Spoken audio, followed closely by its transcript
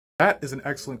That is an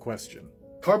excellent question.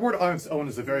 Cardboard on its own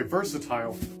is a very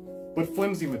versatile but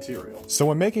flimsy material. So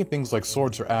when making things like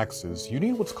swords or axes, you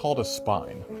need what's called a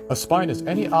spine. A spine is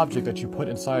any object that you put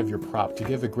inside of your prop to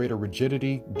give it greater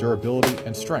rigidity, durability,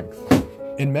 and strength.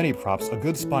 In many props, a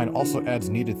good spine also adds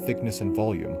needed thickness and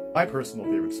volume. My personal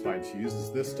favorite spine to use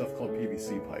is this stuff called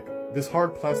PVC pipe. This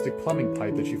hard plastic plumbing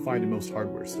pipe that you find in most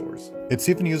hardware stores. It's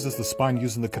even used as the spine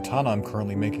used in the katana I'm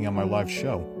currently making on my live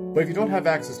show. But if you don't have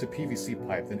access to PVC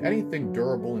pipe, then anything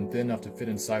durable and thin enough to fit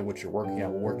inside what you're working at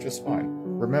will work just fine.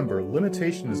 Remember,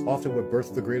 limitation is often what births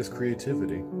the greatest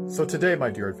creativity. So today, my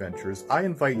dear adventurers, I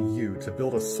invite you to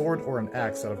build a sword or an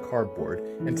axe out of cardboard,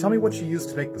 and tell me what you used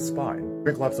to make the spine.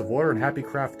 Drink lots of water and happy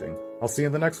crafting. I'll see you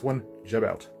in the next one. Jeb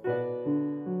out.